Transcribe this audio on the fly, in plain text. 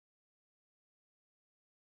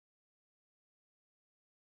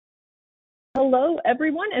hello,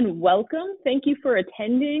 everyone, and welcome. Thank you for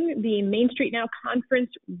attending the Main Street Now Conference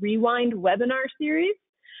Rewind webinar series.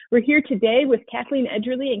 We're here today with Kathleen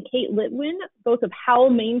Edgerly and Kate Litwin, both of Howell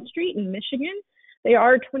Main Street in Michigan. They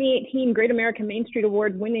are 2018 Great American Main Street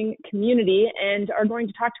Award winning community and are going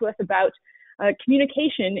to talk to us about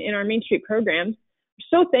communication in our Main Street programs.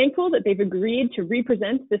 We're so thankful that they've agreed to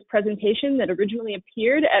represent this presentation that originally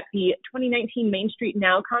appeared at the 2019 Main Street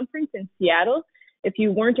Now Conference in Seattle. If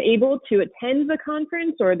you weren't able to attend the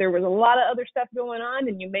conference or there was a lot of other stuff going on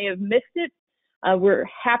and you may have missed it, we're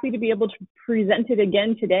happy to be able to present it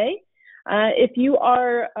again today. If you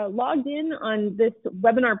are logged in on this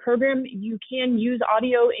webinar program, you can use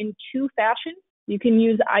audio in two fashions. You can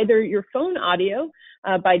use either your phone audio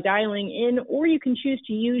by dialing in, or you can choose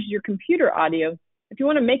to use your computer audio. If you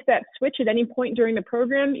want to make that switch at any point during the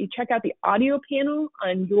program, you check out the audio panel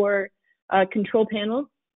on your control panel.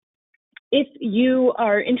 If you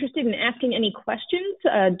are interested in asking any questions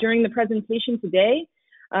during the presentation today,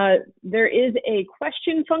 there is a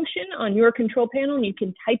question function on your control panel, and you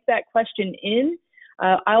can type that question in.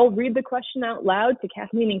 I'll read the question out loud to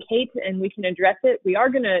Kathleen and Kate, and we can address it. We are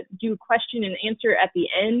going to do question and answer at the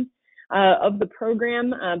end of the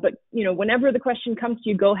program, but whenever the question comes to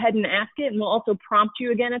you, go ahead and ask it, and we'll also prompt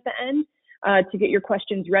you again at the end to get your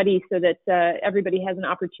questions ready so that everybody has an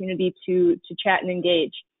opportunity to chat and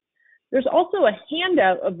engage. There's also a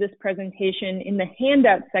handout of this presentation in the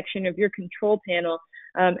handout section of your control panel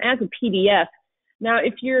as a PDF. Now,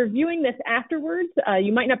 if you're viewing this afterwards,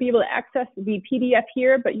 you might not be able to access the PDF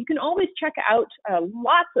here, but you can always check out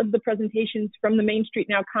lots of the presentations from the Main Street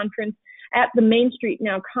Now Conference at the Main Street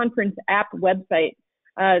Now Conference app website.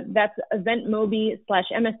 That's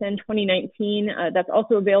eventmobi/MSN 2019. That's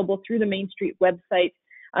also available through the Main Street website.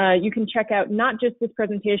 You can check out not just this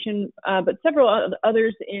presentation, but several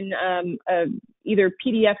others in either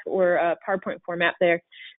PDF or PowerPoint format there.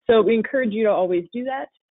 So we encourage you to always do that.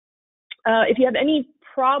 If you have any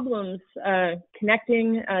problems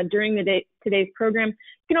connecting during today's program,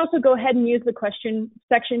 you can also go ahead and use the question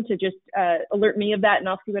section to just alert me of that, and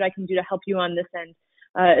I'll see what I can do to help you on this end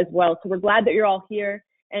as well. So we're glad that you're all here.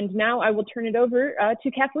 And now I will turn it over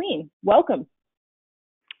to Kathleen. Welcome.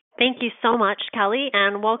 Thank you so much, Kelly,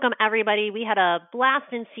 and welcome everybody. We had a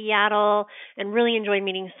blast in Seattle and really enjoyed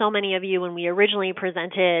meeting so many of you when we originally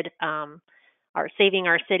presented our Saving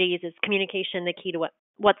Our Cities is Communication, the key to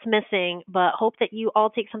what's missing, but hope that you all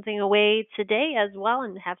take something away today as well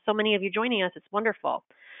and have so many of you joining us. It's wonderful.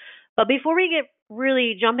 But before we get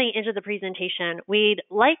really jumping into the presentation, we'd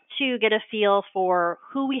like to get a feel for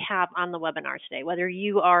who we have on the webinar today, whether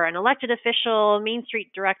you are an elected official, Main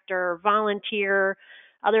Street director, volunteer,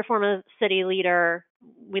 other form of city leader.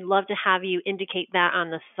 We'd love to have you indicate that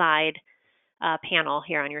on the side panel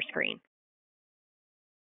here on your screen.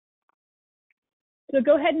 So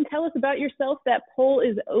go ahead and tell us about yourself. That poll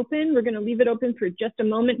is open. We're going to leave it open for just a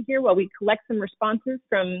moment here while we collect some responses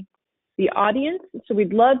from the audience. So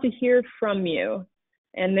we'd love to hear from you.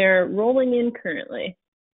 And they're rolling in currently.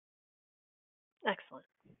 Excellent.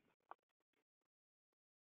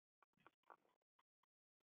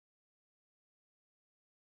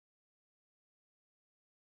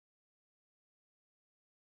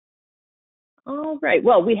 All right.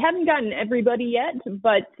 Well, we haven't gotten everybody yet,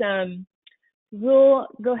 but we'll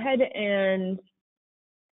go ahead and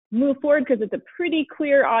move forward because it's a pretty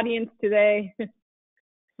clear audience today.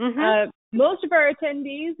 Most of our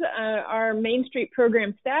attendees are Main Street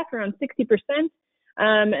program staff, around 60%.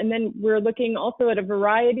 And then we're looking also at a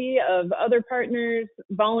variety of other partners,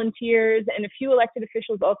 volunteers, and a few elected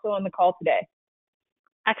officials also on the call today.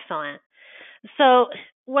 Excellent. So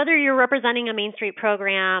whether you're representing a Main Street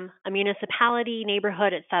program, a municipality,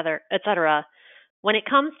 neighborhood, et cetera, when it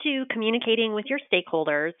comes to communicating with your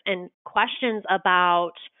stakeholders and questions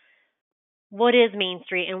about what is Main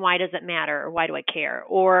Street and why does it matter, or why do I care?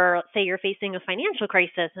 Or say you're facing a financial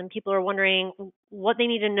crisis and people are wondering what they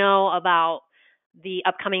need to know about the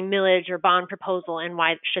upcoming millage or bond proposal and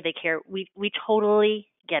why should they care. We totally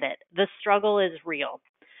get it. The struggle is real.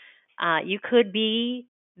 You could be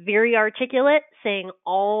very articulate, saying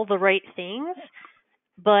all the right things,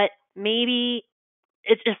 but maybe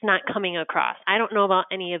it's just not coming across. I don't know about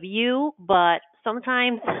any of you, but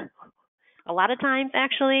sometimes, a lot of times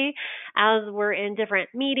actually, as we're in different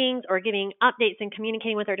meetings or giving updates and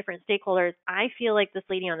communicating with our different stakeholders, I feel like this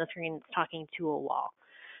lady on the screen is talking to a wall.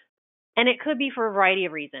 And it could be for a variety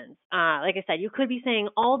of reasons. Like I said, you could be saying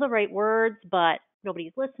all the right words, but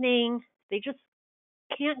nobody's listening. They just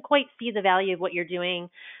can't quite see the value of what you're doing.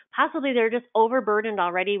 Possibly they're just overburdened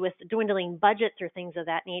already with dwindling budgets or things of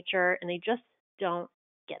that nature, and they just don't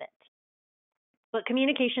get it. But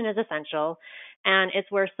communication is essential, and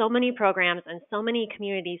it's where so many programs and so many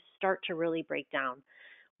communities start to really break down.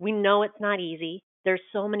 We know it's not easy. There's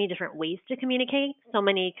so many different ways to communicate, so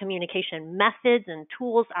many communication methods and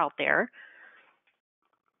tools out there.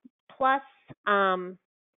 Plus,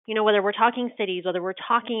 whether we're talking cities, whether we're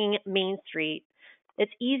talking Main Street,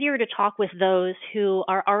 it's easier to talk with those who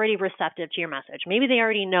are already receptive to your message. Maybe they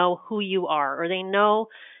already know who you are, or they know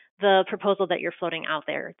the proposal that you're floating out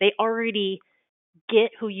there. They already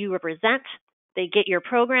get who you represent. They get your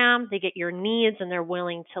program, they get your needs, and they're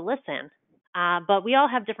willing to listen. But we all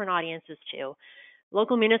have different audiences too.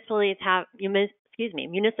 Local municipalities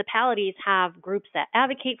have groups that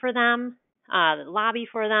advocate for them, that lobby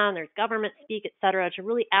for them. There's government speak, et cetera, to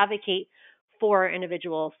really advocate for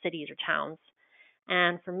individual cities or towns.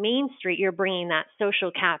 And for Main Street, you're bringing that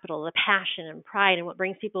social capital, the passion and pride, and what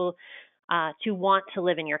brings people to want to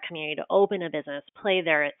live in your community, to open a business, play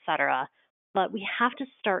there, et cetera. But we have to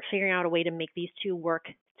start figuring out a way to make these two work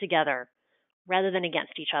together rather than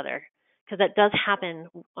against each other, because that does happen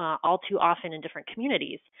all too often in different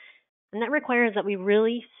communities. And that requires that we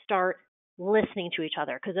really start listening to each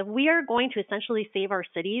other, because if we are going to essentially save our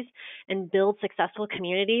cities and build successful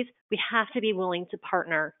communities, we have to be willing to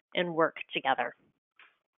partner and work together.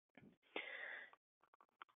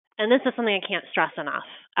 And this is something I can't stress enough.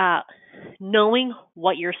 Knowing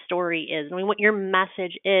what your story is, knowing what your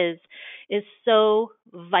message is so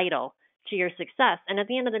vital to your success. And at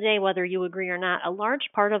the end of the day, whether you agree or not, a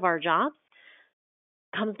large part of our jobs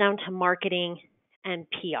comes down to marketing and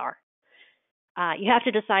PR. You have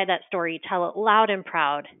to decide that story, tell it loud and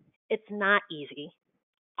proud. It's not easy.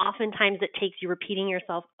 Oftentimes it takes you repeating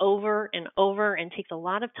yourself over and over and takes a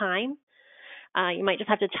lot of time. You might just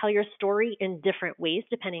have to tell your story in different ways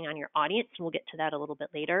depending on your audience, and we'll get to that a little bit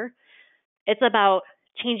later. It's about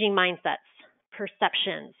changing mindsets,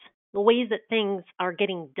 perceptions, the ways that things are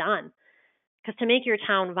getting done. Because to make your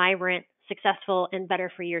town vibrant, successful, and better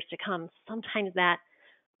for years to come, sometimes that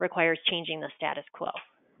requires changing the status quo.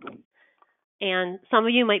 And some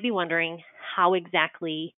of you might be wondering, how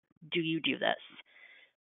exactly do you do this?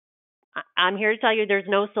 I'm here to tell you there's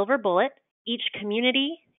no silver bullet. Each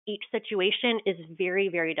community, each situation is very,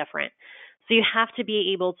 very different. So you have to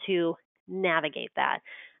be able to navigate that.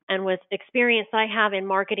 And with experience I have in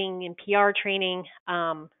marketing and PR training,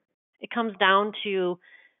 it comes down to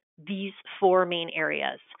these four main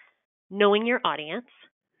areas. Knowing your audience.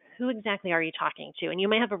 Who exactly are you talking to? And you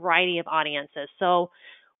may have a variety of audiences. So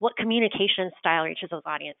what communication style reaches those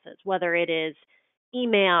audiences, whether it is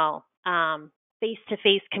email,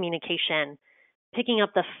 face-to-face communication, picking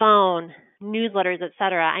up the phone, newsletters, et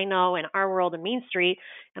cetera. I know in our world in Main Street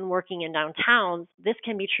and working in downtowns, this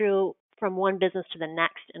can be true from one business to the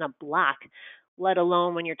next in a block, let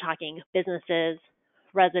alone when you're talking businesses,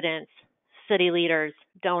 residents, city leaders,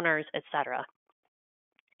 donors, et cetera.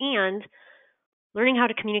 And learning how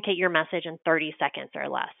to communicate your message in 30 seconds or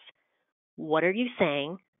less. What are you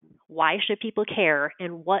saying? Why should people care?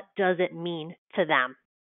 And what does it mean to them?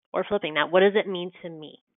 Or flipping that, what does it mean to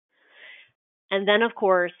me? And then, of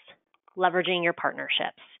course, leveraging your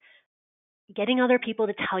partnerships. Getting other people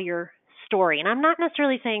to tell your story. And I'm not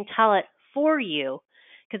necessarily saying tell it for you,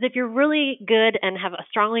 because if you're really good and have a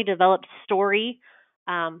strongly developed story,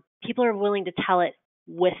 people are willing to tell it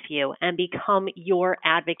with you and become your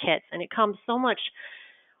advocates. And it comes sometimes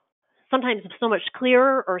so much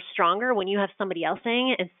clearer or stronger when you have somebody else saying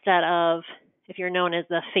it, instead of if you're known as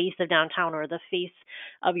the face of downtown or the face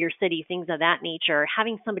of your city, things of that nature.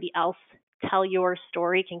 Having somebody else tell your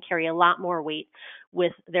story can carry a lot more weight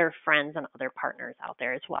with their friends and other partners out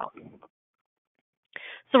there as well.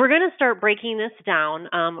 So we're going to start breaking this down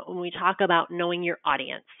when we talk about knowing your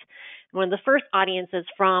audience. One of the first audiences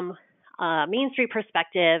from a Main Street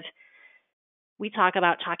perspective, we talk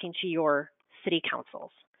about talking to your city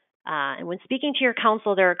councils. And when speaking to your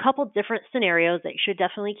council, there are a couple different scenarios that you should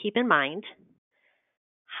definitely keep in mind.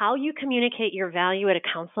 How you communicate your value at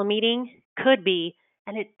a council meeting could be,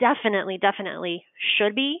 and it definitely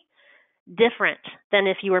should be, different than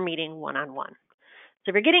if you were meeting one-on-one. So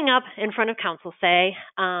if you're getting up in front of council, say,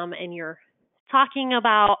 and you're talking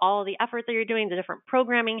about all the effort that you're doing, the different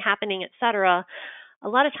programming happening, et cetera, a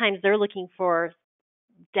lot of times they're looking for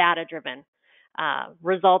data-driven,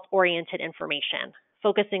 result-oriented information,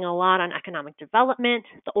 focusing a lot on economic development,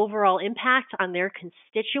 the overall impact on their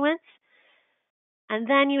constituents. And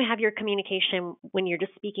then you have your communication when you're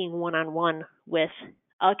just speaking one-on-one with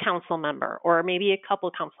a council member or maybe a couple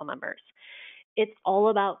council members. It's all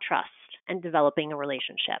about trust and developing a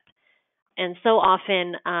relationship. And so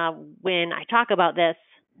often when I talk about this,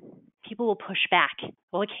 people will push back.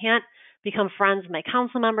 Well, I can't become friends with my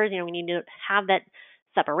council members. We need to have that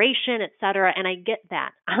separation, et cetera. And I get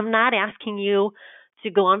that. I'm not asking you to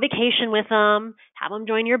go on vacation with them, have them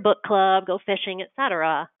join your book club, go fishing, et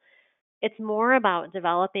cetera. It's more about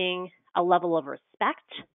developing a level of respect,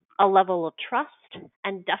 a level of trust,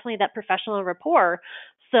 and definitely that professional rapport.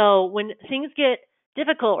 So when things get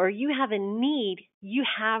difficult or you have a need, you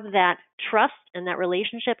have that trust and that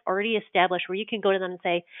relationship already established where you can go to them and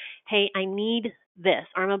say, hey, I need this,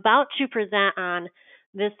 or I'm about to present on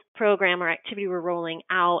this program or activity we're rolling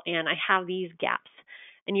out, and I have these gaps.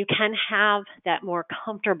 And you can have that more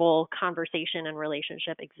comfortable conversation and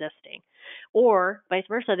relationship existing. Or vice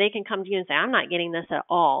versa, they can come to you and say, I'm not getting this at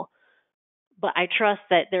all, but I trust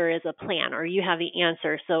that there is a plan or you have the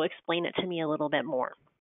answer, so explain it to me a little bit more.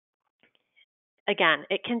 Again,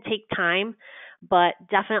 it can take time, but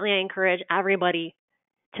definitely I encourage everybody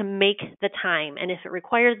to make the time. And if it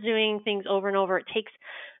requires doing things over and over, it takes,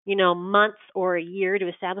 months or a year to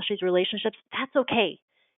establish these relationships, that's okay.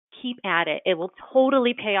 Keep at it. It will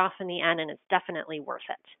totally pay off in the end, and it's definitely worth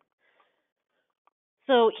it.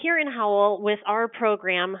 So here in Howell, with our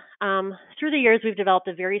program, through the years, we've developed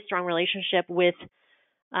a very strong relationship with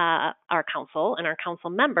our council and our council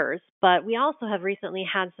members, but we also have recently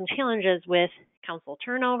had some challenges with council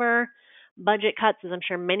turnover, budget cuts, as I'm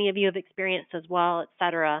sure many of you have experienced as well, et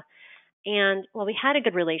cetera. And while we had a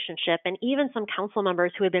good relationship, and even some council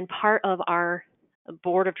members who had been part of our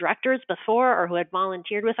board of directors before or who had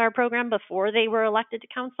volunteered with our program before they were elected to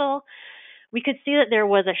council, we could see that there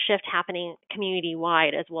was a shift happening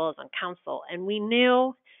community-wide as well as on council. And we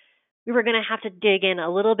knew we were going to have to dig in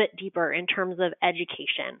a little bit deeper in terms of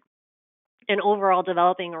education and overall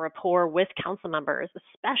developing a rapport with council members,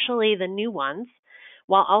 especially the new ones,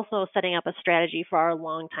 while also setting up a strategy for our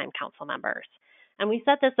longtime council members. And we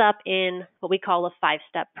set this up in what we call a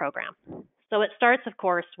 5-step program. So it starts, of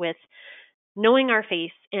course, with knowing our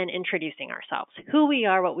face and introducing ourselves, who we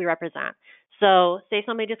are, what we represent. So say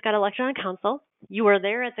somebody just got elected on council, you were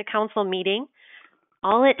there at the council meeting.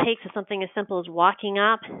 All it takes is something as simple as walking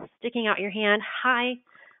up, sticking out your hand. Hi,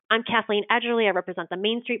 I'm Kathleen Edgerly. I represent the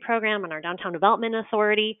Main Street program and our Downtown Development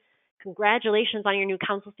Authority. Congratulations on your new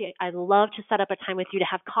council seat. I'd love to set up a time with you to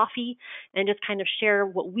have coffee and just kind of share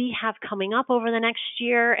what we have coming up over the next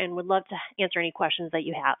year, and would love to answer any questions that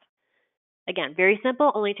you have. Again, very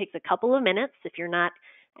simple, only takes a couple of minutes. If you're not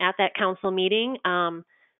at that council meeting,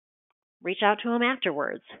 reach out to them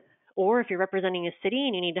afterwards. Or if you're representing a city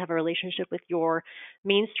and you need to have a relationship with your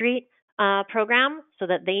Main Street program so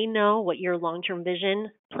that they know what your long-term vision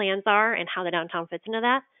plans are and how the downtown fits into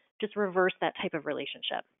that, just reverse that type of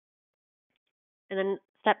relationship. And then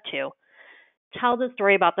step 2, tell the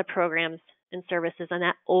story about the programs and services and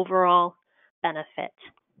that overall benefit.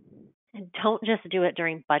 And don't just do it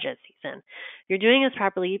during budget season. If you're doing this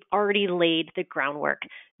properly, you've already laid the groundwork.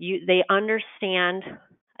 They understand,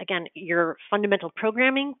 again, your fundamental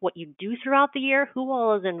programming, what you do throughout the year, who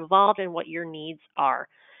all is involved, and what your needs are.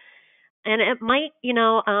 And it might,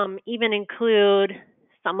 even include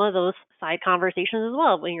some of those side conversations as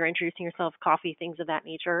well when you're introducing yourself, coffee, things of that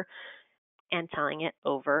nature, and telling it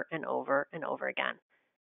over and over and over again.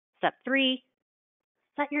 Step 3,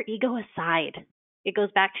 set your ego aside. It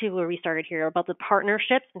goes back to where we started here about the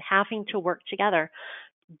partnerships and having to work together.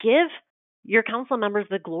 Give your council members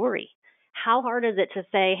the glory. How hard is it to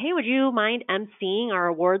say, hey, would you mind emceeing our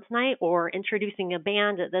awards night or introducing a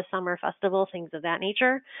band at the summer festival, things of that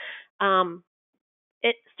nature?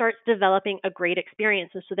 It starts developing a great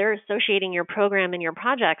experience. And so they're associating your program and your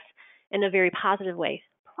projects in a very positive way.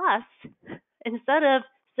 Plus, instead of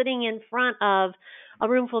sitting in front of a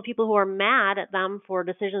room full of people who are mad at them for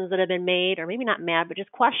decisions that have been made, or maybe not mad, but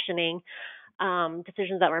just questioning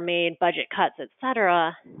decisions that were made, budget cuts, et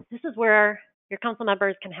cetera, this is where your council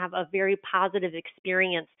members can have a very positive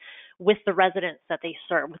experience with the residents that they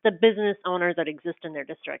serve, with the business owners that exist in their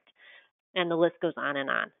district, and the list goes on and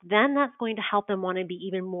on. Then that's going to help them want to be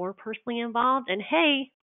even more personally involved. And hey,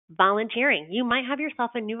 volunteering. You might have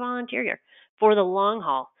yourself a new volunteer for the long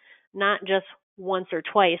haul, not just once or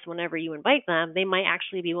twice whenever you invite them. They might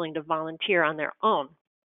actually be willing to volunteer on their own.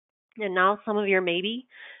 And now some of your maybe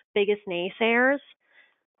biggest naysayers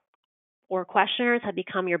or questioners have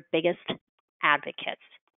become your biggest advocates.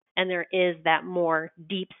 And there is that more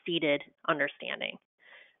deep-seated understanding.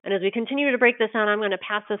 And as we continue to break this down, I'm going to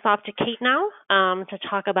pass this off to Kate now to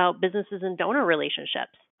talk about businesses and donor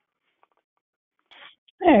relationships.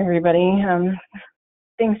 Hi, everybody.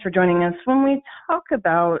 Thanks for joining us. When we talk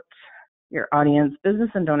about your audience, business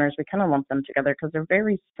and donors, we kind of lump them together because they're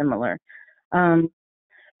very similar.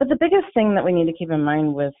 But the biggest thing that we need to keep in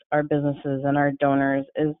mind with our businesses and our donors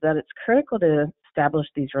is that it's critical to establish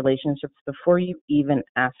these relationships before you even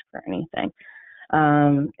ask for anything.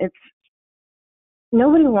 It's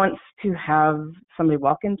Nobody wants to have somebody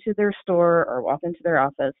walk into their store or walk into their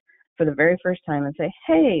office for the very first time and say,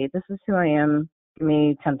 "Hey, this is who I am. Give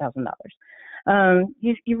me $10,000."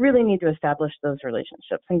 You really need to establish those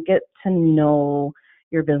relationships and get to know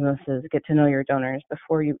your businesses, get to know your donors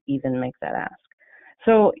before you even make that ask.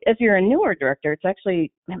 So if you're a newer director,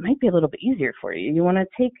 it might be a little bit easier for you. You want to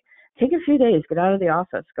take a few days, get out of the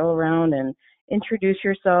office, go around and introduce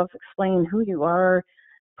yourself, explain who you are,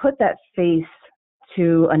 put that face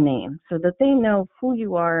to a name so that they know who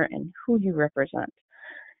you are and who you represent.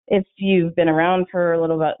 If you've been around for a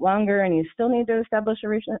little bit longer and you still need to establish a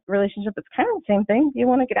relationship, it's kind of the same thing. You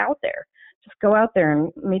want to get out there. Just go out there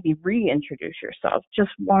and maybe reintroduce yourself. Just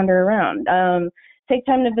wander around. Take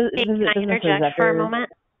time to visit Can I businesses interject for a moment?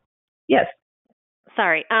 Yes.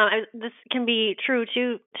 Sorry. This can be true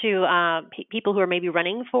too to people who are maybe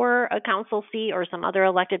running for a council seat or some other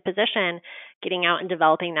elected position, getting out and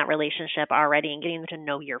developing that relationship already and getting them to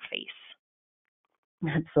know your face.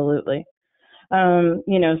 Absolutely.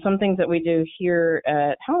 Some things that we do here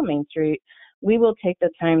at Howell Main Street, we will take the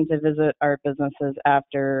time to visit our businesses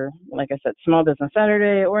after, like I said, Small Business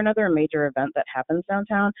Saturday or another major event that happens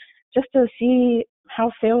downtown, just to see how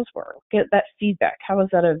sales were, get that feedback. How was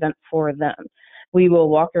that event for them? We will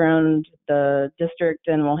walk around the district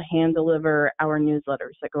and we'll hand deliver our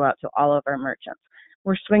newsletters that go out to all of our merchants.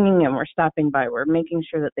 We're swinging in, we're stopping by, we're making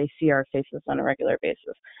sure that they see our faces on a regular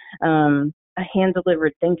basis. A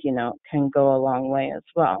hand-delivered thank you note can go a long way as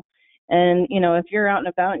well. And, if you're out and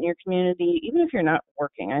about in your community, even if you're not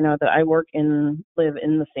working, I know that I live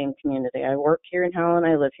in the same community. I work here in Howell and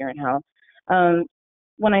I live here in Howell.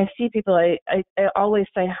 When I see people, I always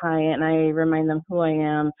say hi and I remind them who I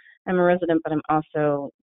am. I'm a resident, but I'm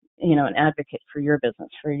also, an advocate for your business,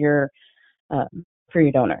 for your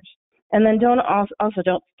donors. And then don't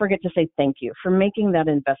forget to say thank you for making that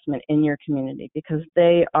investment in your community, because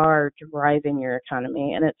they are driving your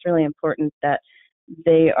economy, and it's really important that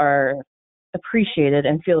they are appreciated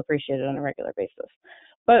and feel appreciated on a regular basis.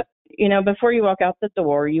 But, before you walk out the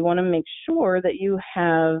door, you want to make sure that you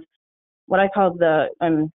have what I call the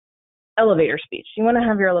elevator speech. You want to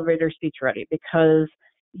have your elevator speech ready, because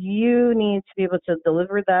you need to be able to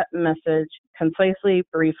deliver that message concisely,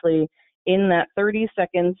 briefly, in that 30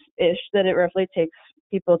 seconds-ish that it roughly takes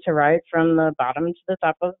people to ride from the bottom to the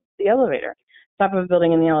top of the elevator, top of a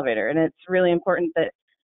building in the elevator. And it's really important that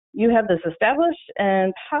you have this established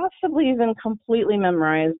and possibly even completely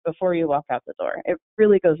memorized before you walk out the door. It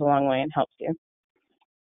really goes a long way and helps you.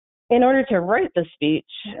 In order to write the speech,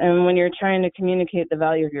 and when you're trying to communicate the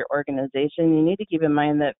value of your organization, you need to keep in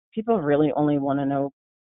mind that people really only want to know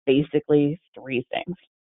basically three things.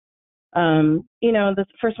 The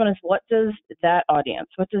first one is, what does that audience,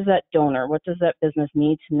 what does that donor, what does that business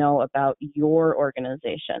need to know about your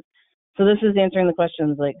organization? So this is answering the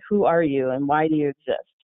questions like, who are you and why do you exist?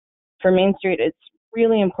 For Main Street, it's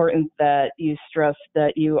really important that you stress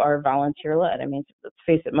that you are volunteer-led. I mean, let's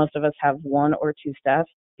face it, most of us have one or two staff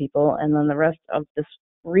people, and then the rest of this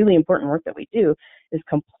really important work that we do is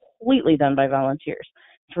completely done by volunteers.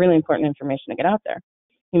 It's really important information to get out there.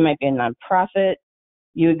 You might be a nonprofit.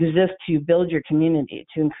 You exist to build your community,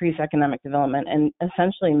 to increase economic development, and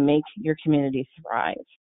essentially make your community thrive.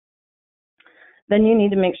 Then you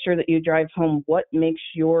need to make sure that you drive home what makes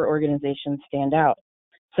your organization stand out.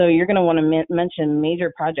 So you're going to want to mention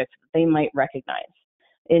major projects that they might recognize.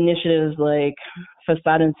 Initiatives like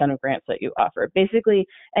facade incentive grants that you offer. Basically,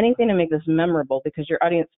 anything to make this memorable, because your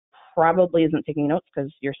audience probably isn't taking notes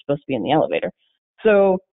because you're supposed to be in the elevator.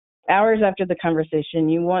 So hours after the conversation,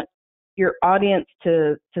 you want your audience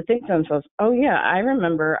to think to themselves, oh yeah, I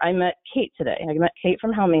remember I met Kate today. I met Kate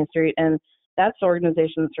from Howell Main Street, and that's the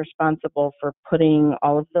organization that's responsible for putting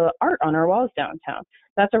all of the art on our walls downtown.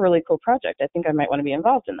 That's a really cool project. I think I might want to be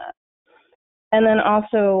involved in that. And then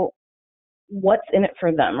also, what's in it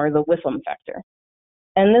for them, or the Whistlam factor.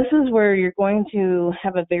 And this is where you're going to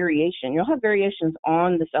have a variation. You'll have variations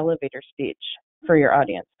on this elevator speech for your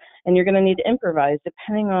audience. And you're going to need to improvise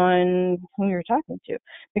depending on who you're talking to.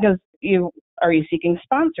 Because are you seeking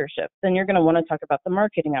sponsorship? Then you're going to want to talk about the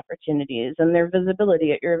marketing opportunities and their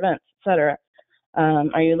visibility at your events, et cetera.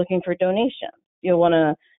 Are you looking for donations? You'll want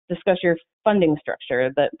to discuss your funding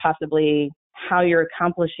structure, that possibly how you're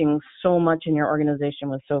accomplishing so much in your organization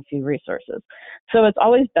with so few resources. So it's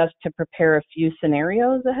always best to prepare a few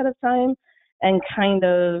scenarios ahead of time and kind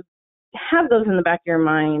of have those in the back of your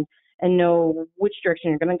mind and know which direction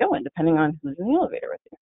you're going to go in, depending on who's in the elevator with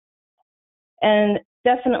you. And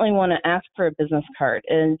definitely want to ask for a business card.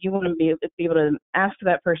 And you want to be able to ask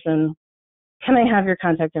that person, can I have your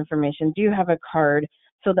contact information? Do you have a card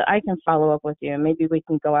so that I can follow up with you? Maybe we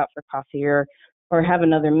can go out for coffee or have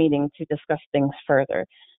another meeting to discuss things further.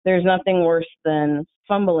 There's nothing worse than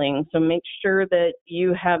fumbling, so make sure that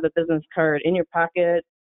you have a business card in your pocket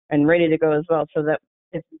and ready to go as well, so that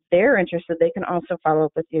if they're interested, they can also follow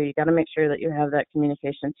up with you. You got to make sure that you have that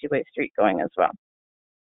communication two-way street going as well.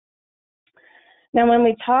 Now, when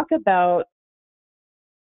we talk about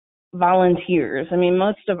volunteers, I mean,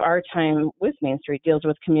 most of our time with Main Street deals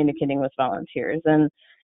with communicating with volunteers. And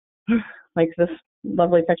like this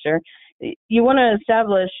lovely picture, you want to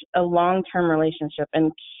establish a long-term relationship,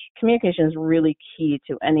 and communication is really key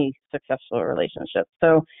to any successful relationship.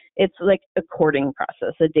 So it's like a courting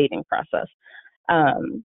process, a dating process.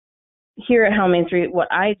 Here at How Main Street,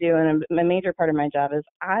 what I do, and a major part of my job, is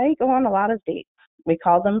I go on a lot of dates. We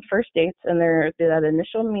call them first dates, and they're that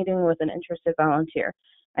initial meeting with an interested volunteer.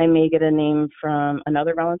 I may get a name from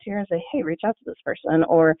another volunteer and say, hey, reach out to this person,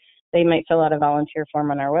 or they might fill out a volunteer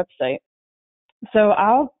form on our website. So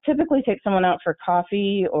I'll typically take someone out for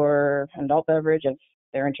coffee or an adult beverage if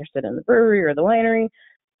they're interested in the brewery or the winery.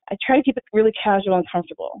 I try to keep it really casual and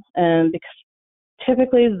comfortable, and because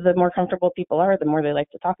typically the more comfortable people are, the more they like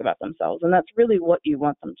to talk about themselves, and that's really what you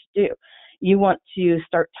want them to do. You want to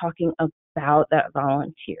start talking about that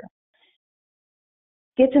volunteer.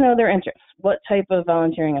 Get to know their interests. What type of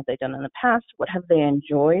volunteering have they done in the past? What have they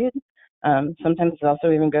enjoyed? Sometimes it's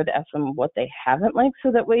also even good to ask them what they haven't liked,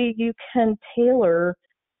 so that way you can tailor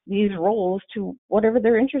these roles to whatever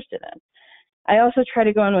they're interested in. I also try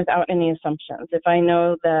to go in without any assumptions. If I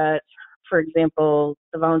know that, for example,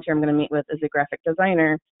 the volunteer I'm going to meet with is a graphic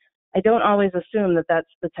designer, I don't always assume that that's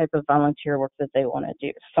the type of volunteer work that they want to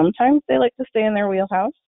do. Sometimes they like to stay in their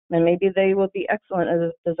wheelhouse, and maybe they will be excellent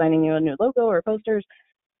at designing you a new logo or posters.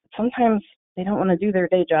 Sometimes they don't want to do their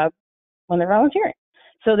day job when they're volunteering,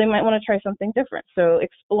 so they might want to try something different. So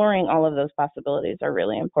exploring all of those possibilities are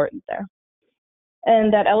really important there.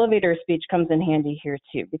 And that elevator speech comes in handy here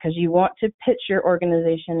too, because you want to pitch your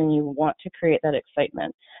organization and you want to create that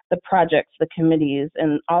excitement, the projects, the committees,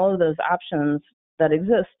 and all of those options that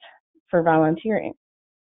exist for volunteering.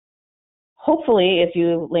 Hopefully, if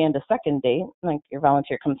you land a second date, like your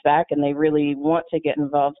volunteer comes back and they really want to get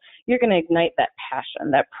involved, you're going to ignite that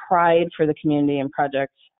passion, that pride for the community and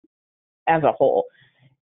projects as a whole.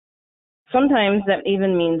 Sometimes that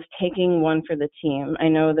even means taking one for the team. I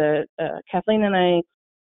know that Kathleen and I,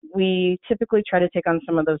 we typically try to take on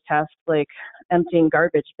some of those tasks like emptying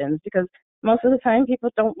garbage bins, because most of the time people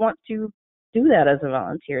don't want to do that as a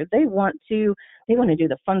volunteer. They want to do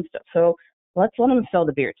the fun stuff. So let's let them fill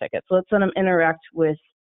the beer tickets. Let's let them interact with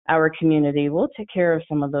our community. We'll take care of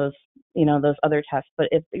some of those, those other tasks. But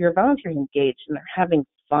if your volunteers engaged and they're having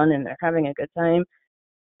fun and they're having a good time,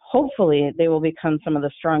 hopefully they will become some of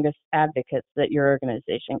the strongest advocates that your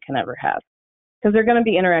organization can ever have, because they're going to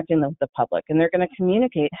be interacting with the public and they're going to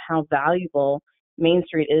communicate how valuable Main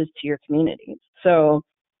Street is to your community. So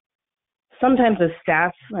sometimes as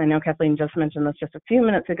staff, I know Kathleen just mentioned this just a few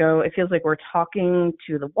minutes ago, it feels like we're talking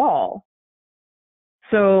to the wall.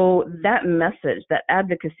 So that message, that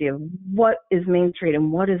advocacy of what is Main Street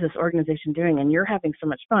and what is this organization doing, and you're having so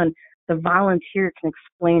much fun, the volunteer can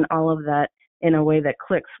explain all of that in a way that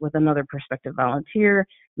clicks with another prospective volunteer.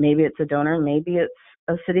 Maybe it's a donor, maybe it's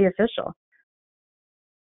a city official.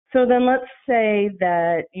 So then let's say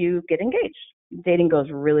that you get engaged. Dating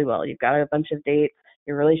goes really well. You've got a bunch of dates,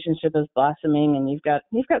 your relationship is blossoming, and you've got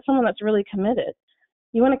someone that's really committed.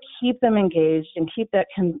 You want to keep them engaged and keep that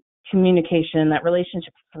communication, that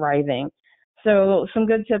relationship thriving. So some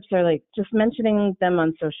good tips are like just mentioning them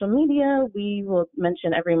on social media. We will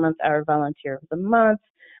mention every month our volunteer of the month.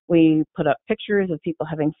 We put up pictures of people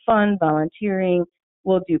having fun volunteering.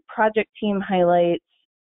 We'll do project team highlights.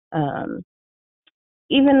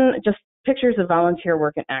 Even just pictures of volunteer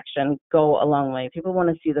work in action go a long way. People want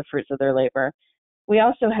to see the fruits of their labor. We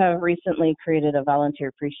also have recently created a volunteer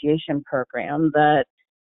appreciation program that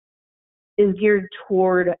is geared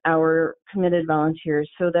toward our committed volunteers,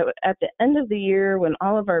 so that at the end of the year, when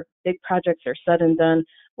all of our big projects are said and done,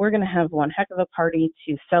 we're going to have one heck of a party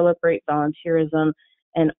to celebrate volunteerism,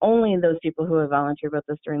 and only those people who have volunteered with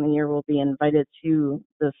us during the year will be invited to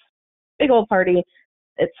this big old party.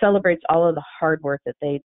 It celebrates all of the hard work that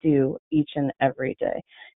they do each and every day.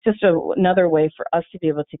 Just another way for us to be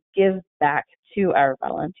able to give back to our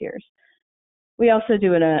volunteers. We also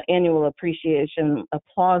do an annual appreciation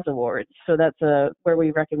applause awards. So that's where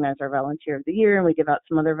we recognize our volunteer of the year, and we give out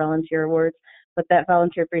some other volunteer awards. But that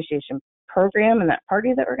volunteer appreciation program and that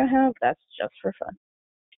party that we're going to have, that's just for fun.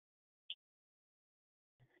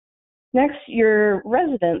 Next, your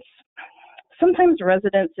residents. Sometimes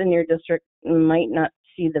residents in your district might not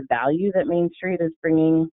see the value that Main Street is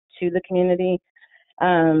bringing to the community.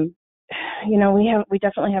 We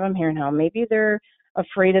definitely have them here now. Maybe they're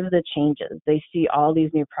afraid of the changes. They see all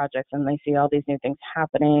these new projects and they see all these new things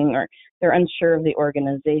happening, or they're unsure of the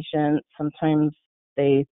organization. Sometimes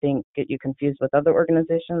they get you confused with other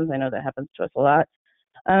organizations. I know that happens to us a lot.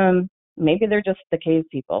 Maybe they're just the cave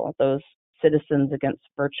people, those citizens against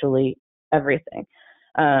virtually everything.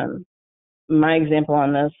 My example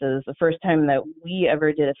on this is the first time that we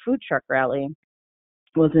ever did a food truck rally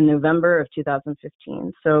was in November of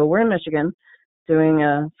 2015. So we're in Michigan doing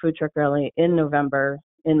a food truck rally in November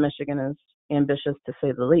in Michigan is ambitious to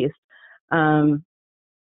say the least.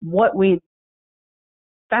 What we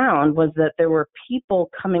found was that there were people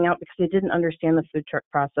coming out because they didn't understand the food truck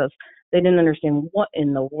process. They didn't understand what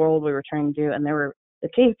in the world we were trying to do. And the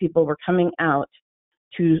cave people were coming out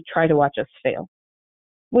to try to watch us fail.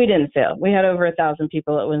 We didn't fail. We had over 1,000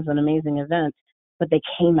 people. It was an amazing event, but they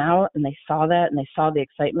came out and they saw that and they saw the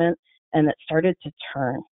excitement and it started to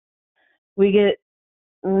turn. We get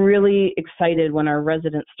really excited when our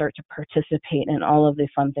residents start to participate in all of the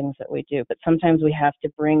fun things that we do, but sometimes we have to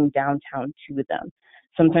bring downtown to them.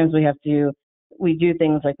 Sometimes we do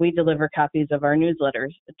things like we deliver copies of our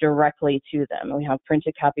newsletters directly to them. We have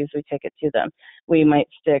printed copies, we take it to them. We might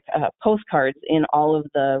stick postcards in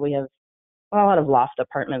we have a lot of loft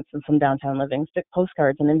apartments and some downtown living, stick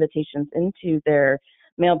postcards and invitations into their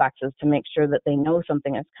mailboxes to make sure that they know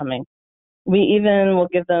something is coming. We even will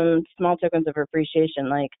give them small tokens of appreciation,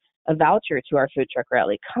 like a voucher to our food truck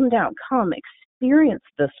rally. Come down, come experience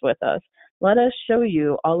this with us. Let us show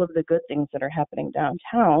you all of the good things that are happening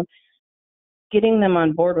downtown, getting them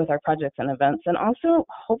on board with our projects and events, and also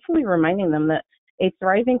hopefully reminding them that a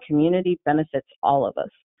thriving community benefits all of us.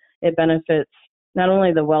 It benefits not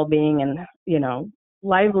only the well-being and,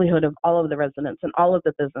 livelihood of all of the residents and all of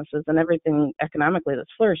the businesses and everything economically that's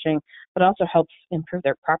flourishing, but also helps improve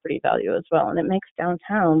their property value as well. And it makes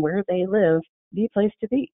downtown, where they live, the place to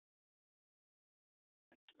be.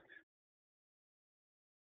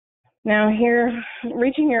 Now here,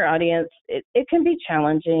 reaching your audience, it can be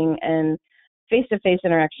challenging, and face-to-face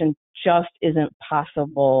interaction just isn't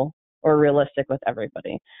possible or realistic with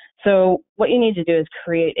everybody. So what you need to do is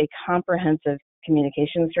create a comprehensive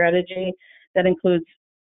communication strategy that includes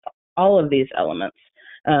all of these elements.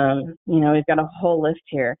 We've got a whole list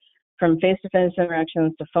here, from face-to-face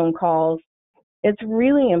interactions to phone calls. It's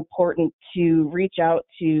really important to reach out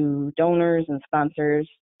to donors and sponsors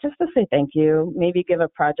just to say thank you, maybe give a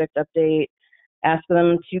project update, ask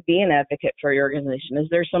them to be an advocate for your organization. Is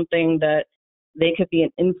there something that they could be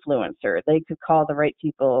an influencer? They could call the right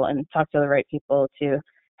people and talk to the right people to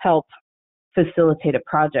help facilitate a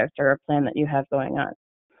project or a plan that you have going on.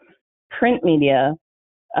 Print media,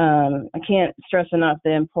 I can't stress enough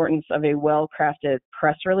the importance of a well-crafted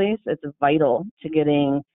press release. It's vital to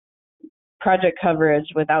getting project coverage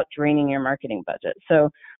without draining your marketing budget. So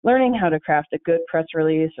learning how to craft a good press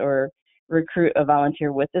release or recruit a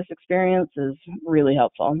volunteer with this experience is really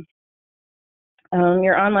helpful.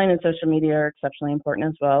 Your online and social media are exceptionally important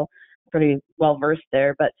as well. Pretty well versed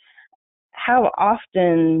there, but how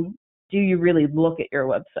often do you really look at your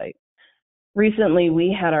website? Recently,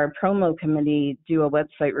 we had our promo committee do a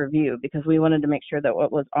website review because we wanted to make sure that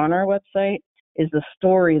what was on our website is the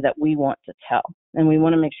story that we want to tell. And we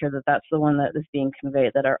want to make sure that that's the one that is being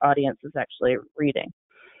conveyed, that our audience is actually reading.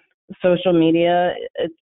 Social media,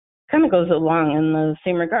 it kind of goes along in the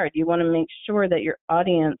same regard. You want to make sure that your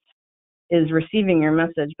audience is receiving your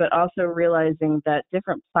message, but also realizing that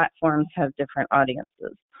different platforms have different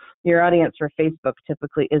audiences. Your audience for Facebook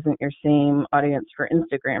typically isn't your same audience for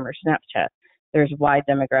Instagram or Snapchat. There's wide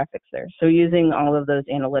demographics there. So using all of those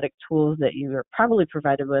analytic tools that you are probably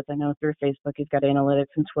provided with, I know through Facebook you've got analytics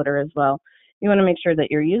and Twitter as well. You want to make sure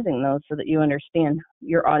that you're using those so that you understand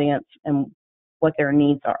your audience and what their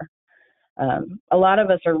needs are. A lot of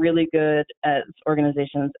us are really good as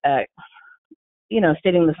organizations at,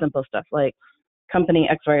 stating the simple stuff like company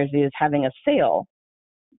X, Y, or Z is having a sale,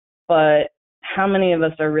 but how many of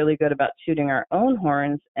us are really good about tooting our own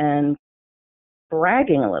horns and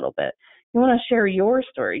bragging a little bit? You want to share your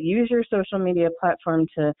story. Use your social media platform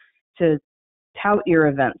to tout your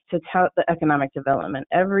events, to tout the economic development.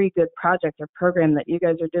 Every good project or program that you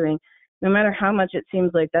guys are doing, no matter how much it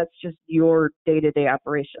seems like that's just your day-to-day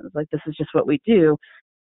operations, like this is just what we do,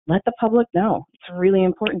 let the public know. It's really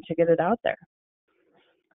important to get it out there.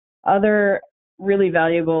 Other really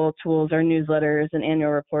valuable tools are newsletters and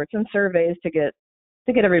annual reports and surveys to get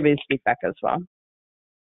everybody's feedback as well.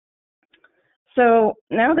 So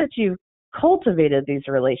now that you've cultivated these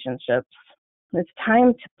relationships, It's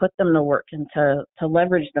time to put them to work and to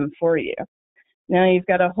leverage them for you. Now you've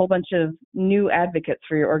got a whole bunch of new advocates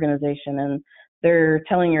for your organization, and they're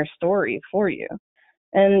telling your story for you.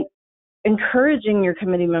 And encouraging your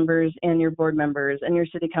committee members and your board members and your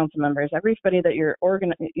city council members, everybody that you're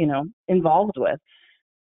involved with,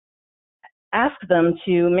 ask them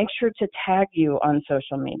to make sure to tag you on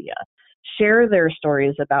social media. Share their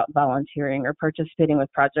stories about volunteering or participating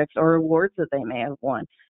with projects or awards that they may have won.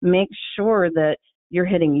 Make sure that you're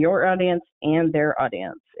hitting your audience and their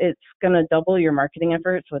audience. It's going to double your marketing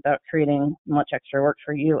efforts without creating much extra work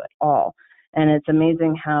for you at all. And it's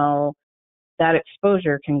amazing how that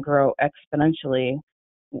exposure can grow exponentially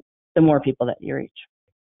the more people that you reach.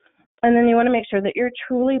 And then you want to make sure that you're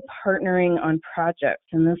truly partnering on projects.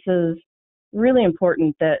 And this is really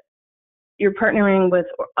important, that you're partnering with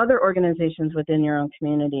other organizations within your own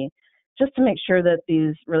community, just to make sure that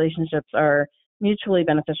these relationships are mutually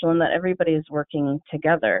beneficial and that everybody is working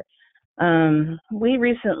together. We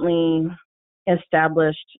recently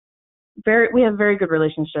established we have very good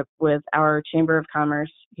relationship with our Chamber of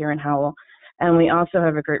Commerce here in Howell, and we also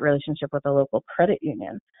have a great relationship with a local credit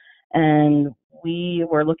union. And we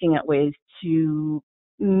were looking at ways to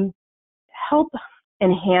help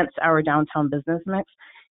enhance our downtown business mix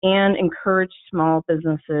and encourage small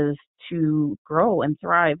businesses to grow and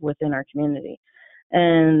thrive within our community.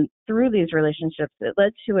 And through these relationships, it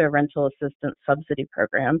led to a rental assistance subsidy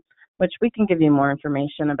program, which we can give you more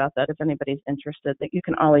information about that if anybody's interested, that you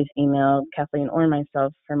can always email Kathleen or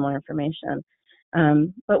myself for more information.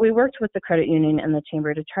 But we worked with the credit union and the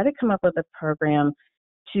chamber to try to come up with a program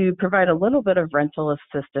to provide a little bit of rental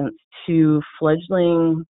assistance to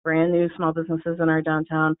fledgling brand new small businesses in our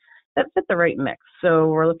downtown that fit the right mix. So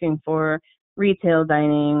we're looking for retail,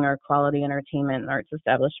 dining, or quality entertainment and arts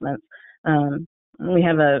establishments. We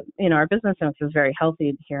have our business mix is very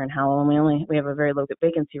healthy here in Howell, and we have a very low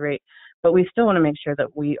vacancy rate, but we still want to make sure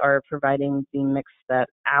that we are providing the mix that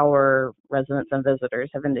our residents and visitors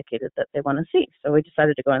have indicated that they want to see. So we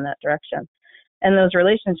decided to go in that direction. And those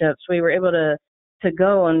relationships, we were able to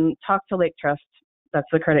go and talk to Lake Trust, that's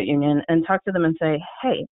the credit union, and talk to them and say,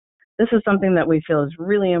 hey, this is something that we feel is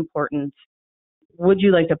really important. Would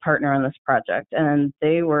you like to partner on this project? And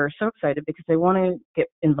they were so excited because they want to get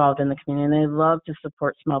involved in the community and they love to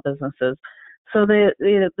support small businesses. So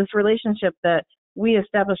this relationship that we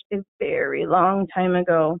established a very long time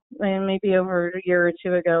ago, and maybe over a year or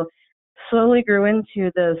two ago, slowly grew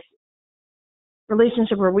into this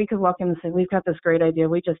relationship where we could walk in and say, we've got this great idea.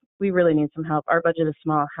 We really need some help. Our budget is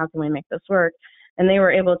small. How can we make this work? And they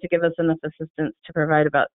were able to give us enough assistance to provide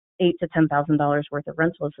about $8,000 to $10,000 worth of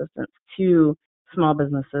rental assistance to small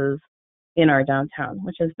businesses in our downtown,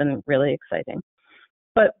 which has been really exciting.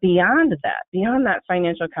 But beyond that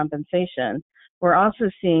financial compensation, we're also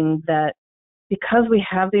seeing that because we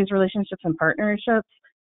have these relationships and partnerships,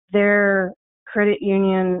 their credit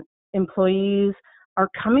union employees are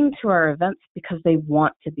coming to our events because they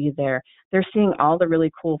want to be there. They're seeing all the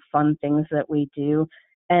really cool, fun things that we do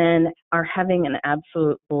and are having an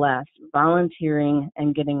absolute blast volunteering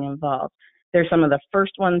and getting involved. They're some of the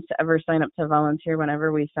first ones to ever sign up to volunteer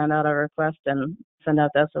whenever we send out a request and send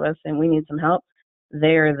out the SOS saying we need some help.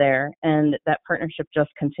 They're there, and that partnership just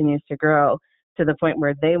continues to grow to the point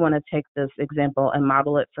where they want to take this example and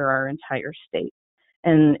model it for our entire state.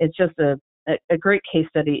 And it's just a great case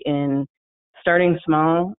study in starting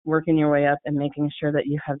small, working your way up, and making sure that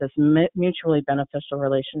you have this mutually beneficial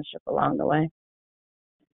relationship along the way.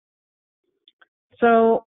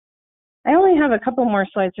 So I only have a couple more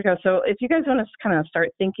slides to go. So if you guys want to kind of start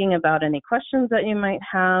thinking about any questions that you might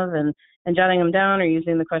have and jotting them down or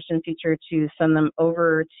using the question feature to send them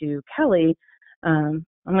over to Kelly, I'm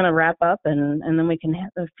going to wrap up and then we can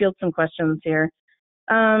field some questions here.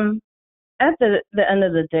 At the end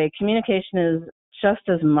of the day, communication is just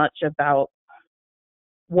as much about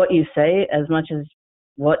what you say as much as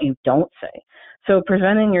what you don't say. So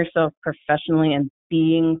presenting yourself professionally and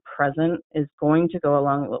being present is going to go a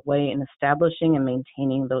long way in establishing and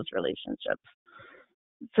maintaining those relationships.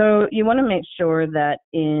 So you want to make sure that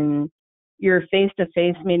in your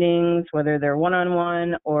face-to-face meetings, whether they're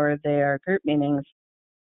one-on-one or they're group meetings,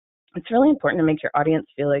 it's really important to make your audience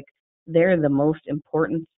feel like they're the most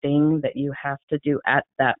important thing that you have to do at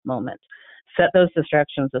that moment. Set those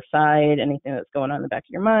distractions aside, anything that's going on in the back of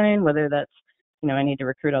your mind, whether that's, I need to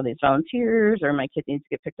recruit all these volunteers or my kid needs to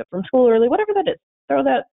get picked up from school early, whatever that is, throw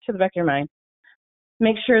that to the back of your mind.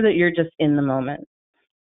 Make sure that you're just in the moment.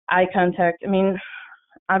 Eye contact,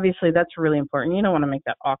 obviously that's really important. You don't want to make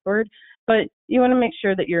that awkward, but you want to make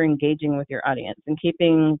sure that you're engaging with your audience and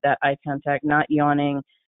keeping that eye contact, not yawning,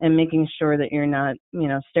 and making sure that you're not,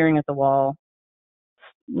 staring at the wall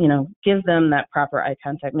give them that proper eye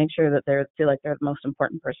contact. Make sure that they feel like they're the most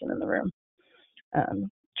important person in the room.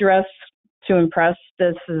 Dress to impress.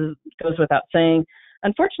 Goes without saying.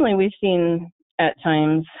 Unfortunately, we've seen at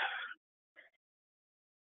times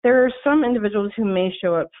there are some individuals who may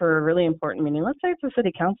show up for a really important meeting. Let's say it's a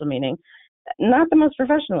city council meeting, not the most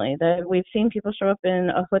professionally. That we've seen people show up in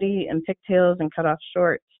a hoodie and pigtails and cut off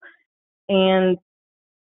shorts, and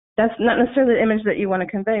that's not necessarily the image that you want to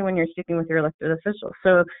convey when you're speaking with your elected officials.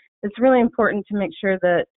 So it's really important to make sure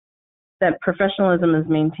that professionalism is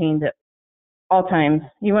maintained at all times.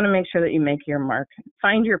 You want to make sure that you make your mark.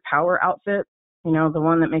 Find your power outfit, the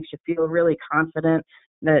one that makes you feel really confident,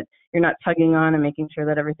 that you're not tugging on and making sure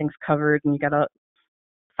that everything's covered, and you got to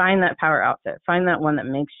find that power outfit. Find that one that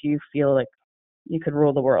makes you feel like you could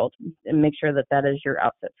rule the world, and make sure that that is your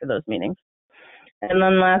outfit for those meetings. And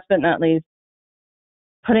then last but not least,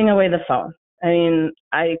 putting away the phone. I mean,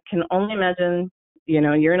 I can only imagine,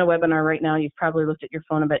 you're in a webinar right now. You've probably looked at your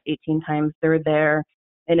phone about 18 times. They're there,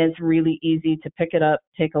 and it's really easy to pick it up,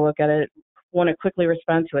 take a look at it, want to quickly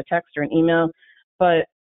respond to a text or an email, but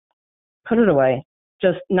put it away.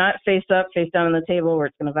 Just not face up, face down on the table where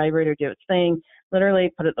it's going to vibrate or do its thing.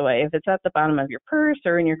 Literally put it away. If it's at the bottom of your purse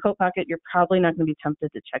or in your coat pocket, you're probably not going to be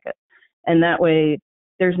tempted to check it. And that way,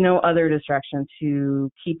 there's no other distraction to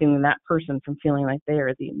keeping that person from feeling like they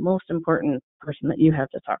are the most important person that you have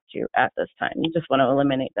to talk to at this time. You just want to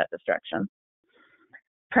eliminate that distraction.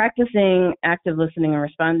 Practicing active listening and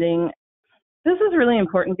responding. This is really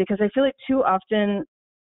important because I feel like too often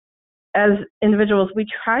as individuals, we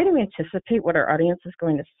try to anticipate what our audience is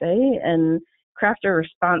going to say and craft a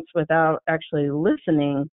response without actually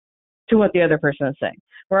listening to what the other person is saying.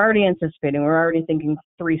 We're already anticipating, we're already thinking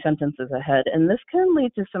 3 sentences ahead, and this can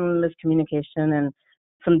lead to some miscommunication and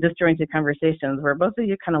some disjointed conversations where both of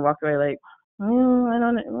you kind of walk away like, I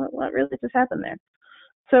don't know, what really just happened there?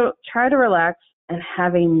 So try to relax and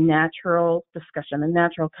have a natural discussion, a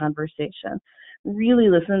natural conversation. Really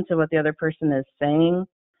listen to what the other person is saying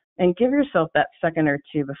and give yourself that second or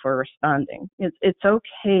two before responding. It's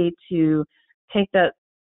okay to take that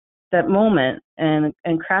moment and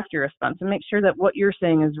craft your response and make sure that what you're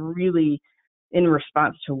saying is really in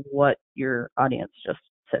response to what your audience just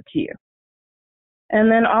said to you.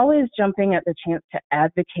 And then always jumping at the chance to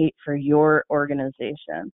advocate for your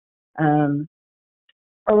organization.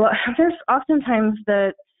 There's oftentimes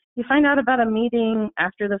that you find out about a meeting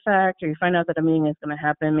after the fact, or you find out that a meeting is going to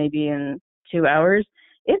happen maybe in 2 hours.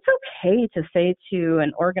 It's okay to say to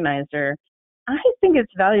an organizer, I think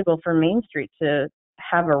it's valuable for Main Street to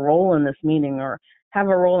have a role in this meeting or have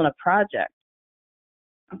a role in a project,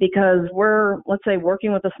 because we're, let's say,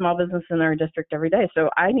 working with a small business in our district every day. So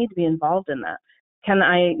I need to be involved in that. Can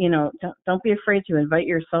I, don't be afraid to invite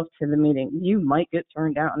yourself to the meeting. You might get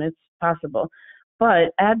turned down. It's possible.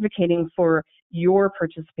 But advocating for your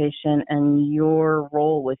participation and your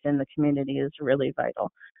role within the community is really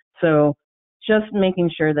vital. So just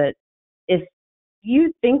making sure that if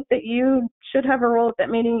you think that you should have a role at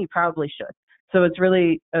that meeting, you probably should. So it's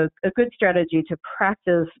really a good strategy to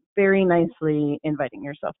practice very nicely inviting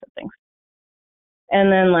yourself to things.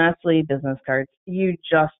 And then lastly, business cards. You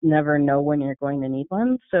just never know when you're going to need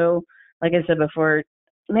one. So like I said before,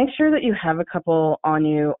 make sure that you have a couple on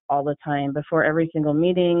you all the time. Before every single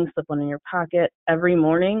meeting, slip one in your pocket every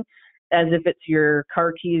morning as if it's your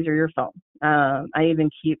car keys or your phone. I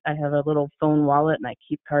have a little phone wallet, and I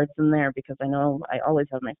keep cards in there because I know I always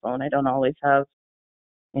have my phone. I don't always have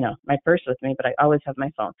my purse with me, but I always have my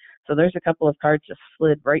phone. So there's a couple of cards just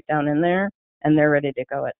slid right down in there, and they're ready to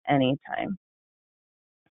go at any time.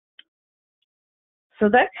 So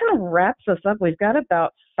that kind of wraps us up. We've got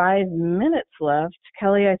about 5 minutes left.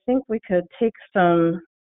 Kelly, I think we could take some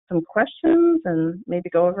questions and maybe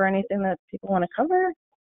go over anything that people want to cover.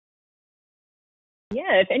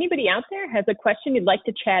 Yeah, if anybody out there has a question you'd like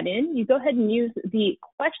to chat in, you go ahead and use the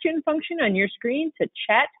question function on your screen to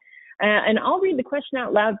chat. And I'll read the question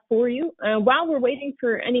out loud for you. While we're waiting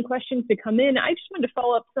for any questions to come in, I just wanted to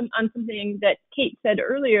follow up on something that Kate said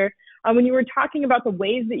earlier when you were talking about the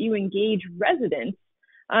ways that you engage residents.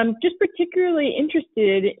 Just particularly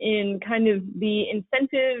interested in kind of the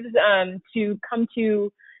incentives to come to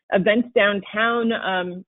events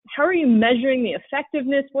downtown. How are you measuring the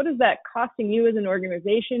effectiveness? What is that costing you as an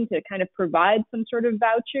organization to kind of provide some sort of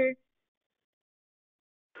voucher?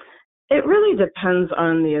 It really depends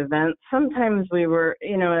on the event. Sometimes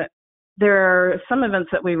there are some events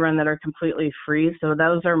that we run that are completely free, so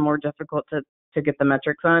those are more difficult to get the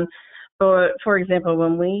metrics on. But for example,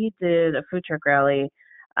 when we did a food truck rally,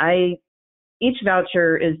 each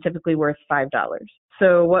voucher is typically worth $5.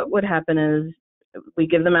 So what would happen is we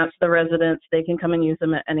give them out to the residents. They can come and use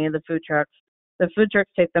them at any of the food trucks. The food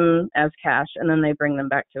trucks take them as cash, and then they bring them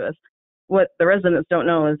back to us. What the residents don't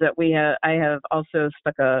know is that I have also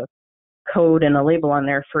stuck a code and a label on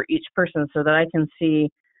there for each person so that I can see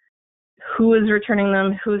who is returning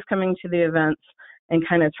them, who's coming to the events, and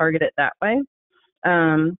kind of target it that way.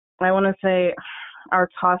 I want to say our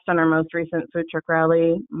cost on our most recent food truck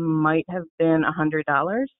rally might have been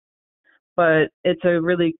 $100, but it's a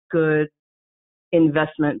really good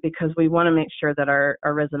investment because we want to make sure that our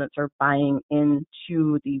residents are buying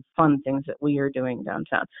into the fun things that we are doing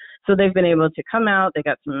downtown. So they've been able to come out, they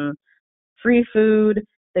got some free food,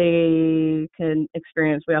 they can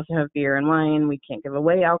experience, we also have beer and wine. We can't give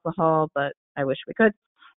away alcohol, but I wish we could.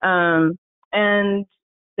 And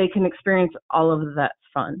they can experience all of that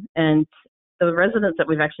fun. And the residents that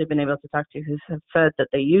we've actually been able to talk to who have said that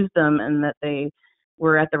they used them and that they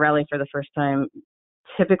were at the rally for the first time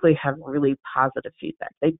typically have really positive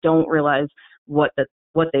feedback. They don't realize what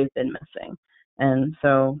they've been missing. And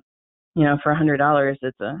so, for $100,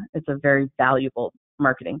 it's a very valuable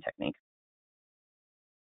marketing technique.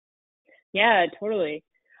 Yeah, totally.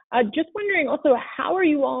 Just wondering also, how are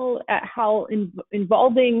you all at HAL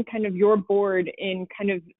involving kind of your board in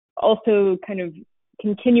kind of also kind of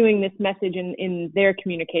continuing this message in their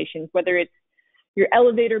communications, whether it's your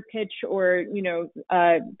elevator pitch or,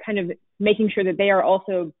 kind of making sure that they are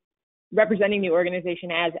also representing the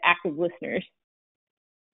organization as active listeners?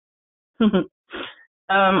 A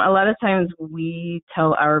lot of times we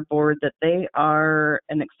tell our board that they are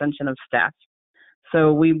an extension of staff.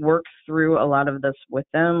 So we work through a lot of this with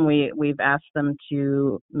them. We've asked them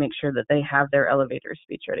to make sure that they have their elevator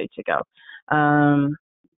speech ready to go.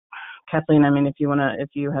 Kathleen, if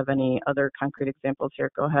you have any other concrete examples here,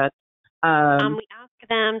 go ahead. We ask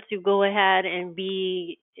them to go ahead and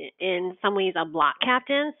be, in some ways, a block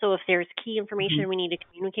captain. So if there's key information we need to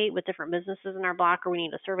communicate with different businesses in our block, or we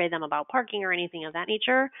need to survey them about parking or anything of that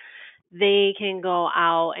nature, they can go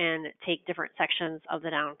out and take different sections of the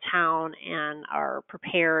downtown and are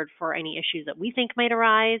prepared for any issues that we think might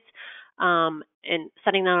arise, and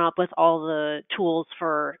setting them up with all the tools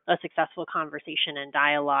for a successful conversation and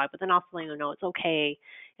dialogue, but then also letting them know it's okay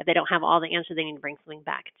if they don't have all the answers, they need to bring something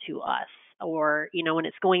back to us. Or, when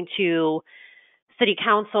it's going to city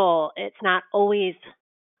council, it's not always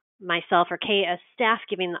myself or Kate as staff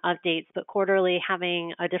giving the updates, but quarterly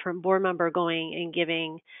having a different board member going and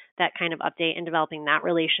giving that kind of update and developing that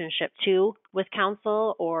relationship too with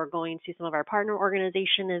council, or going to some of our partner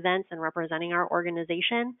organization events and representing our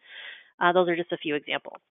organization. Those are just a few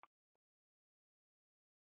examples.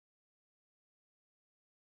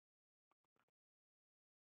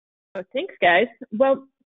 Oh, thanks, guys. Well,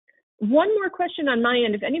 one more question on my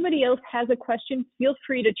end. If anybody else has a question, feel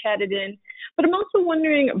free to chat it in. But I'm also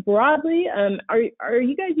wondering broadly, are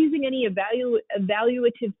you guys using any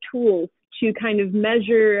evaluative tools to kind of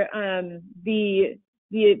measure the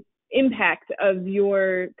impact of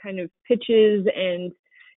your kind of pitches and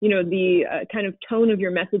the kind of tone of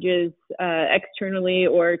your messages externally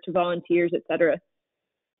or to volunteers, et cetera?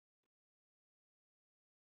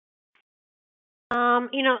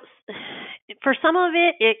 For some of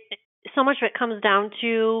it, so much of it comes down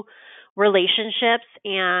to relationships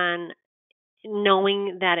and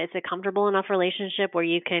knowing that it's a comfortable enough relationship where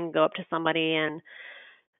you can go up to somebody and,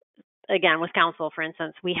 again, with council, for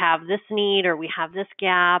instance, we have this need or we have this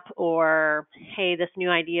gap, or, hey, this new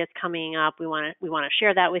idea is coming up. We want to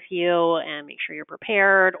share that with you and make sure you're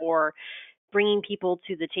prepared, or bringing people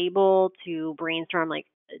to the table to brainstorm like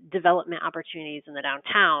development opportunities in the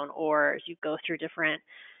downtown, or as you go through different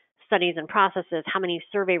studies and processes, how many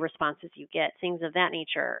survey responses you get, things of that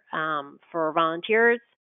nature. For volunteers,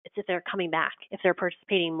 it's if they're coming back, if they're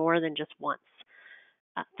participating more than just once,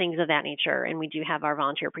 things of that nature. And we do have our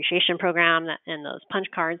volunteer appreciation program and those punch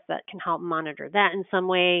cards that can help monitor that in some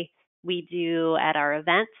way. We do at our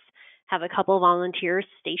events have a couple volunteers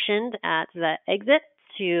stationed at the exit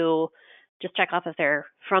to just check off if they're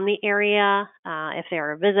from the area, if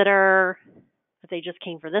they're a visitor, if they just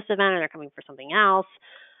came for this event or they're coming for something else.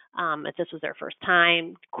 If this was their first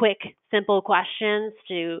time, quick, simple questions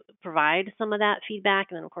to provide some of that feedback.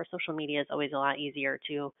 And then, of course, social media is always a lot easier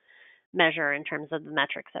to measure in terms of the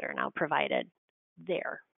metrics that are now provided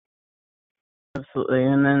there. Absolutely.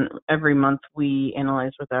 And then every month we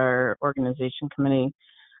analyze with our organization committee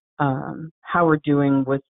how we're doing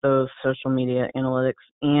with those social media analytics.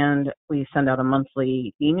 And we send out a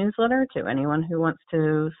monthly e-newsletter to anyone who wants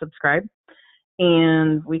to subscribe.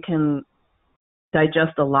 And we can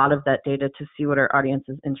digest a lot of that data to see what our audience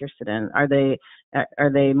is interested in. Are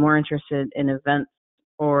they more interested in events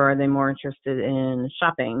or are they more interested in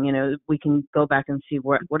shopping? We can go back and see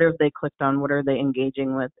what have they clicked on, what are they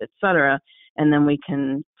engaging with, etc. And then we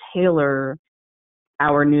can tailor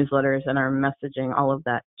our newsletters and our messaging, all of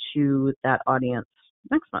that, to that audience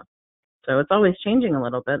next month. So it's always changing a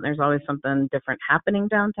little bit. There's always something different happening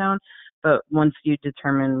downtown. But once you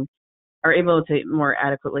are able to more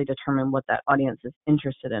adequately determine what that audience is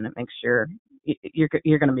interested in, it makes you're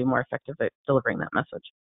going to be more effective at delivering that message.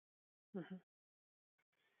 Mm-hmm.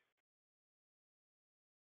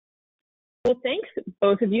 Well, thanks,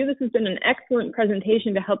 both of you. This has been an excellent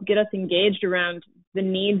presentation to help get us engaged around the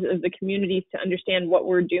needs of the communities to understand what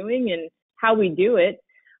we're doing and how we do it.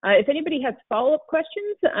 If anybody has follow-up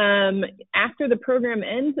questions after the program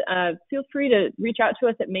ends, feel free to reach out to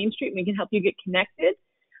us at Main Street and we can help you get connected.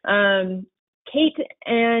 Kate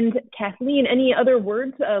and Kathleen, any other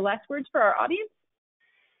words, last words for our audience?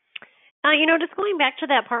 Just going back to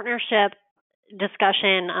that partnership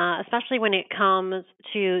discussion, especially when it comes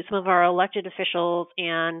to some of our elected officials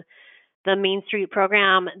and the Main Street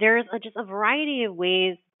program, there's just a variety of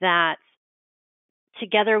ways that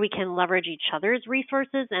together we can leverage each other's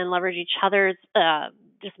resources and leverage each other's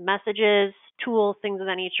just messages, tools, things of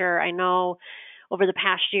that nature. I know over the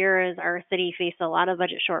past years, our city faced a lot of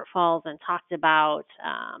budget shortfalls and talked about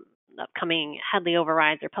upcoming Headley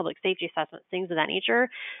overrides or public safety assessments, things of that nature.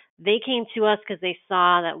 They came to us because they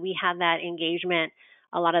saw that we had that engagement.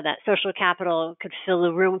 A lot of that social capital could fill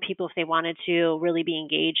the room, people, if they wanted to really be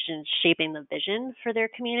engaged in shaping the vision for their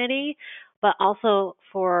community, but also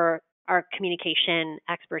for our communication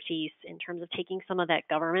expertise in terms of taking some of that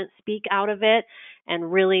government speak out of it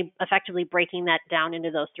and really effectively breaking that down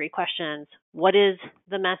into those three questions. What is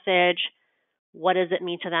the message? What does it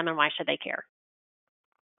mean to them, and why should they care?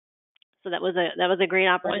 So that was a great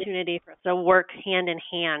opportunity for us to work hand in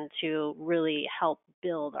hand to really help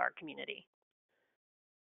build our community.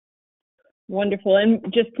 Wonderful. And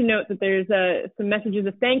just to note that there's some messages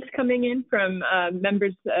of thanks coming in from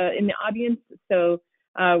members in the audience. So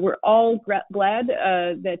we're all glad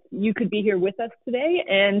that you could be here with us today.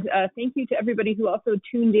 And thank you to everybody who also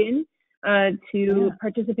tuned in to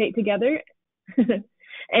participate together.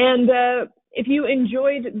 And if you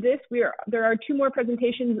enjoyed this, there are 2 more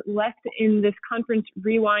presentations left in this Conference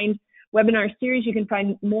Rewind webinar series. You can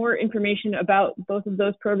find more information about both of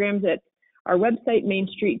those programs at our website,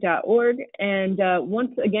 mainstreet.org. And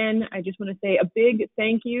once again, I just want to say a big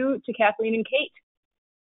thank you to Kathleen and Kate.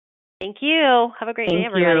 Thank you. Have a great day,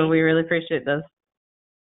 everybody. Thank you. We really appreciate this.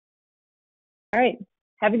 All right.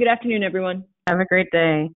 Have a good afternoon, everyone. Have a great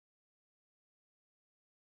day.